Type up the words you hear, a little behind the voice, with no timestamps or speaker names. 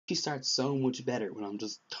actually starts so much better when I'm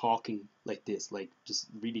just talking like this, like just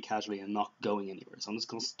really casually and not going anywhere. So I'm just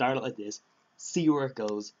going to start it like this, see where it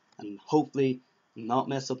goes, and hopefully not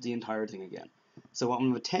mess up the entire thing again. So what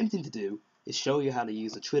I'm attempting to do is show you how to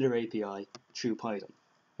use the Twitter API through Python.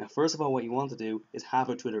 Now first of all, what you want to do is have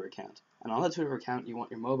a Twitter account. And on a Twitter account you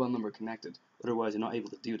want your mobile number connected, otherwise you're not able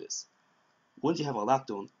to do this. Once you have all that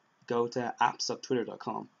done, go to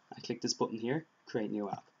apps.twitter.com and click this button here, create new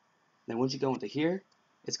app. Then once you go into here,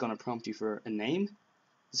 it's going to prompt you for a name,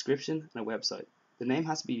 description, and a website. The name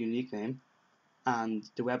has to be a unique name, and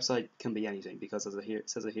the website can be anything, because as it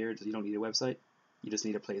says it here, you don't need a website, you just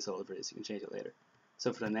need a placeholder for this. You can change it later.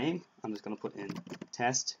 So for the name, I'm just going to put in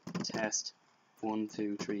test 1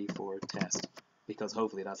 2 3 4 test, because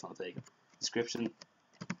hopefully that's not taken. Description,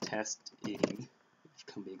 testing, which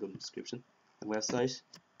can be a good description. The website,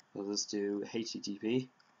 we'll just do http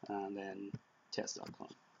and then test.com.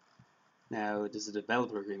 Now there's a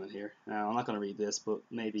developer agreement here. Now I'm not going to read this, but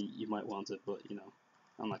maybe you might want it, but you know,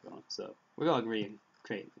 I'm not going to. So we're going to agree and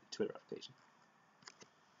create a Twitter application.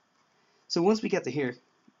 So once we get to here,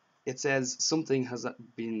 it says something has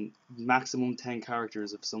been maximum 10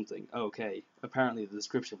 characters of something. Okay, apparently the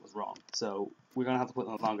description was wrong. So we're going to have to put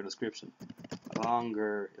in a longer description.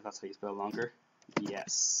 Longer, if that's how you spell longer,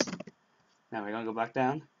 yes. Now we're going to go back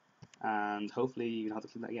down, and hopefully you don't have to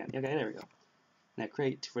click that again. Okay, there we go. Now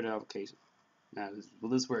create Twitter application. Now, will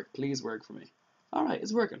this work? Please work for me. Alright,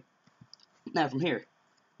 it's working. Now from here,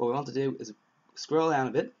 what we want to do is scroll down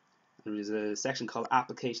a bit, and there's a section called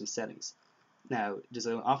Application Settings. Now, there's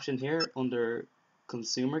an option here under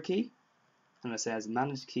Consumer Key, and it says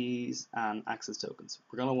Manage Keys and Access Tokens.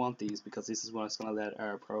 We're going to want these because this is what's going to let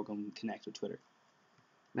our program connect with Twitter.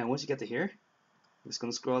 Now, once you get to here, we're just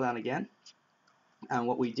going to scroll down again. And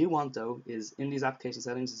what we do want, though, is in these application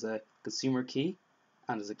settings is a consumer key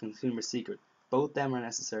and there's a consumer secret. Both them are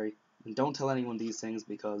necessary, and don't tell anyone these things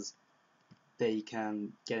because they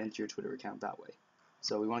can get into your Twitter account that way.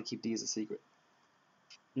 So we want to keep these a secret.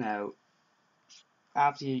 Now,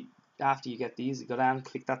 after you get these, you go down and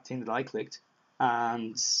click that thing that I clicked,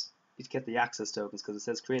 and you get the access tokens, because it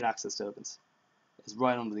says create access tokens. It's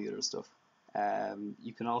right under the other stuff.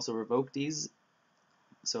 You can also revoke these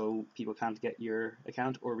so people can't get your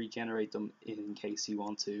account, or regenerate them in case you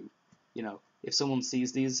want to, you know, if someone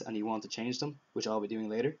sees these and you want to change them, which I'll be doing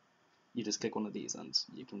later, you just click one of these and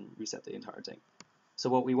you can reset the entire thing.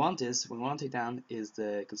 So what we want to take down is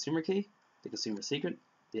the consumer key, the consumer secret,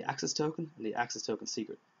 the access token, and the access token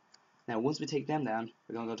secret. Now once we take them down,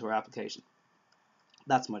 we're going to go to our application.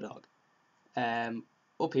 That's my dog.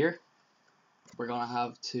 Up here, we're going to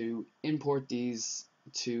have to import these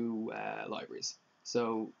two libraries.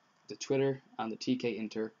 So the Twitter and the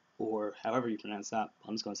Tkinter, or however you pronounce that,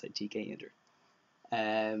 I'm just going to say Tkinter.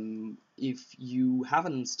 If you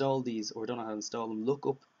haven't installed these or don't know how to install them, look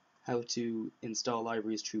up how to install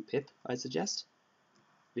libraries through pip, I suggest,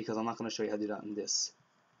 because I'm not going to show you how to do that in this.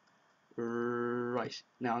 Right,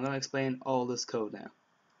 now I'm going to explain all this code now.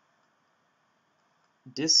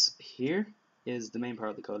 This here is the main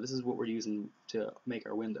part of the code. This is what we're using to make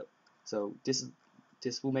our window. So this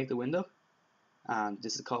will make the window, and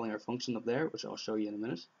this is calling our function up there, which I'll show you in a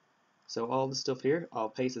minute. So all this stuff here, I'll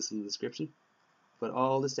paste this in the description, but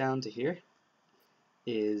all this down to here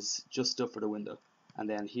is just stuff for the window. And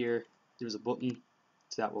then here, there's a button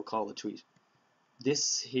that we'll call a tweet.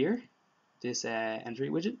 This here, this entry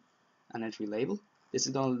widget and entry label, this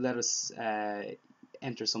is going to let us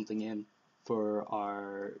enter something in for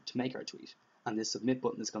to make our tweet. And this submit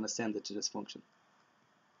button is going to send it to this function.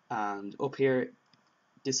 And up here,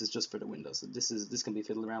 this is just for the window. So this can be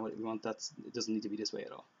fiddled around with if you want. It doesn't need to be this way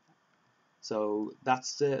at all. So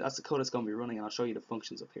that's the code that's going to be running, and I'll show you the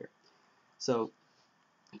functions up here. So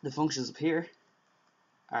the functions up here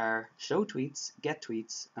are showTweets,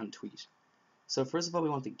 getTweets, and tweet. So first of all, we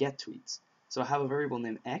want to get tweets. So I have a variable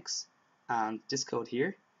named x, and this code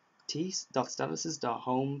here,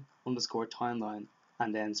 t.statuses.home_timeline,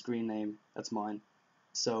 and then screen name, that's mine.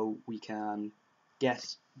 So we can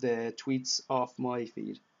get the tweets off my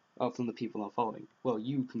feed, from the people I'm following. Well,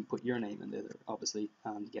 you can put your name in there, obviously,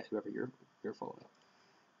 and get whoever you're following.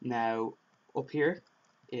 Now, up here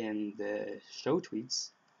in the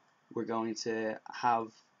showTweets, we're going to have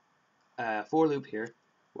a for loop here.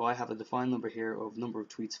 Well, I have a defined number here of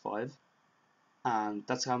numberOfTweets 5, and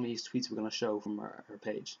that's how many tweets we're going to show from our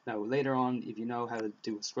page. Now, later on, if you know how to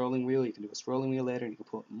do a scrolling wheel, you can do a scrolling wheel later, and you can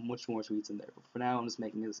put much more tweets in there. But for now, I'm just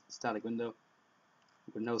making this a static window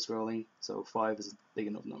with no scrolling, so 5 is a big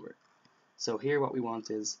enough number. So here what we want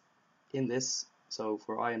is, in this, so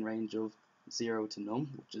for I in range of 0 to num,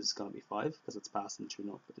 which is going to be 5, because it's passing two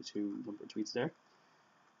number tweets there,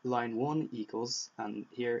 line 1 equals, and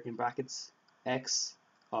here in brackets,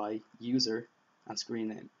 xi user and screen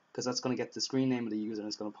name, because that's going to get the screen name of the user and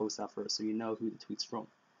it's going to post that first so you know who the tweet's from.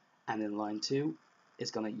 And then line 2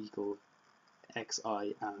 is going to equal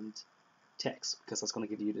xi and text, because that's going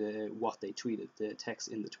to give you what they tweeted, the text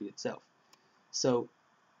in the tweet itself. So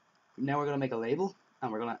now we're going to make a label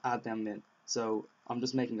and we're going to add them in. So I'm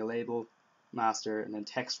just making a label, master, and then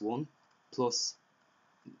text1 plus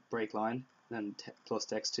break line, and then plus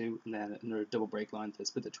text2, and then another double break line to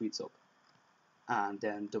split the tweets up, and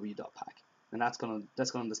then w.pack. And that's gonna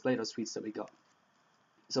display those tweets that we got.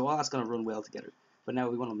 So all that's gonna run well together. But now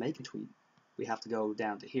we want to make a tweet, we have to go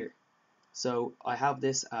down to here. So I have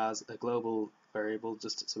this as a global variable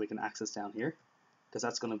just so we can access down here, because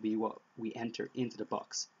that's going to be what we enter into the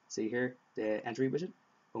box. See here, the entry widget.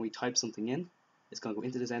 When we type something in, it's going to go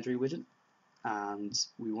into this entry widget, and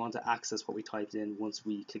we want to access what we typed in once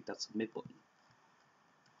we click that submit button.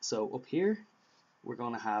 So up here, we're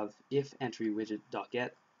going to have if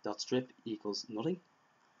entryWidget.get .strip equals nothing,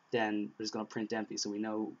 then we're just going to print empty, so we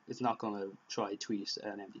know it's not going to try tweet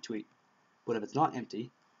an empty tweet. But if it's not empty,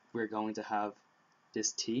 we're going to have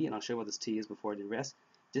this t, and I'll show you what this t is before I do the rest.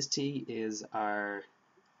 This t is our,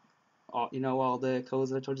 you know, all the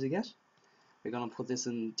codes that I told you to get? We're going to put this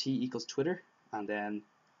in t equals Twitter, and then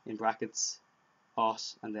in brackets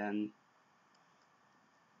auth, and then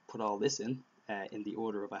put all this in the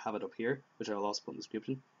order of I have it up here, which I'll also put in the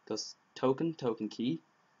description. Because token key,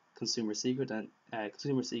 consumer secret, and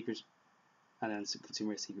consumer secret, and then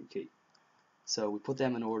consumer secret key. So we put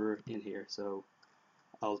them in order in here. So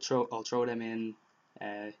I'll throw them in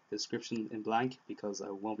the description in blank because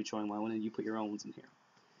I won't be throwing my own in. You put your own ones in here.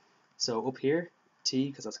 So up here, t,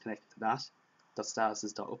 because that's connected to that,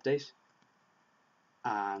 .statuses.update,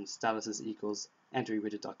 and statuses equals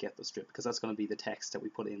entryWidget.get strip, because that's going to be the text that we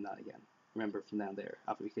put in that again. Remember, from down there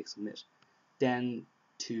after we click submit. Then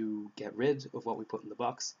to get rid of what we put in the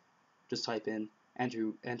box, just type in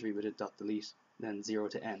entryWidget.delete, then 0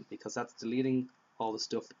 to n, because that's deleting all the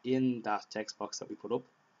stuff in that text box that we put up.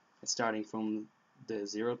 It's starting from the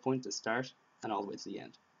 0 point to start and all the way to the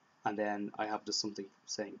end. And then I have just something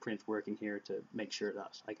saying print working here to make sure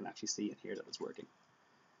that I can actually see in here that it's working.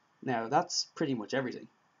 Now that's pretty much everything.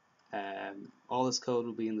 All this code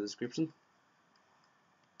will be in the description.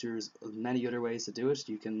 There's many other ways to do it.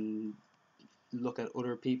 You can look at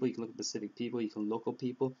other people, you can look at specific people, you can look up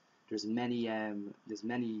people. There's many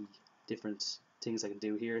different things I can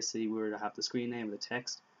do here. See where I have the screen name of the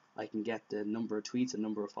text. I can get the number of tweets and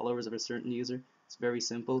number of followers of a certain user. It's very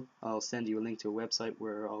simple. I'll send you a link to a website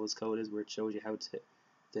where all this code is, where it shows you how to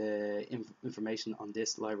the information on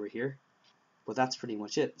this library here. But that's pretty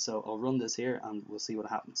much it. So I'll run this here and we'll see what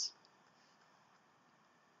happens.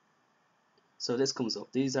 So this comes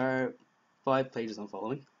up. These are 5 pages I'm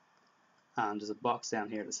following, and there's a box down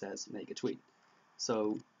here that says make a tweet.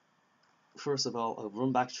 So first of all, I'll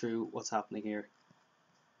run back through what's happening here.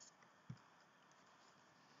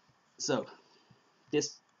 So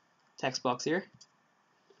this text box here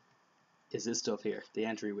is this stuff here, the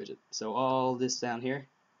entry widget. So all this down here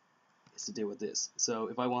is to do with this. So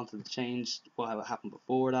if I wanted to change what happened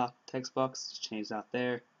before that text box, just change that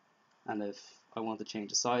there. And if I want to change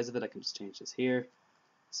the size of it, I can just change this here.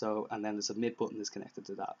 So, and then the submit button is connected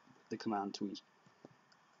to that, the command tweet.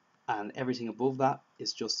 And everything above that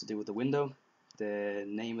is just to do with the window, the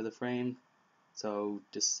name of the frame. So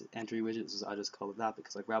this entry widget, I just call it that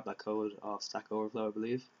because I grabbed that code off Stack Overflow, I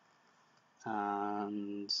believe.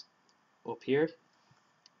 And up here,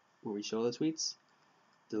 where we show the tweets,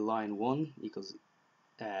 the line 1 equals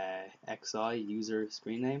xi user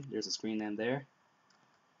screen name. There's a screen name there.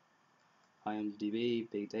 IMDb,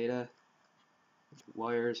 big data,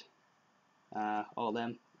 wired, all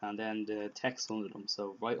them, and then the text under them.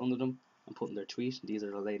 So right under them, I'm putting their tweet. These are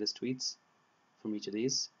the latest tweets from each of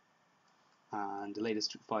these, and the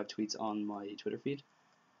latest 5 tweets on my Twitter feed.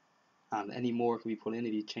 And any more can be put in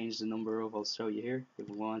if you change the number of. I'll show you here. If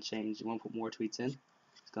we want to change, you want to put more tweets in,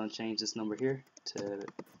 it's going to change this number here to,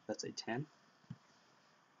 let's say, 10.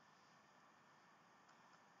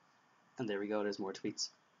 And there we go. There's more tweets.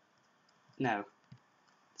 Now,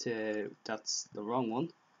 that's the wrong one.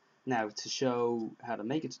 Now, to show how to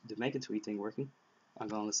make a tweet thing working, I'm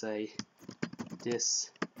going to say this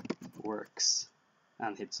works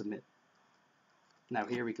and hit submit. Now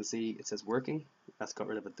here we can see it says working. That's got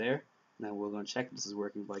rid of it there. Now we're going to check if this is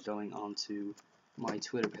working by going onto my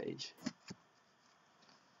Twitter page.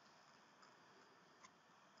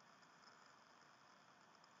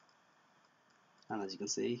 And as you can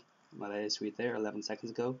see, my latest tweet there 11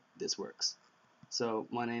 seconds ago, this works. So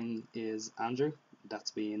my name is Andrew.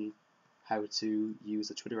 That's been how to use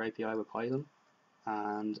the Twitter API with Python,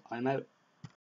 and I'm out.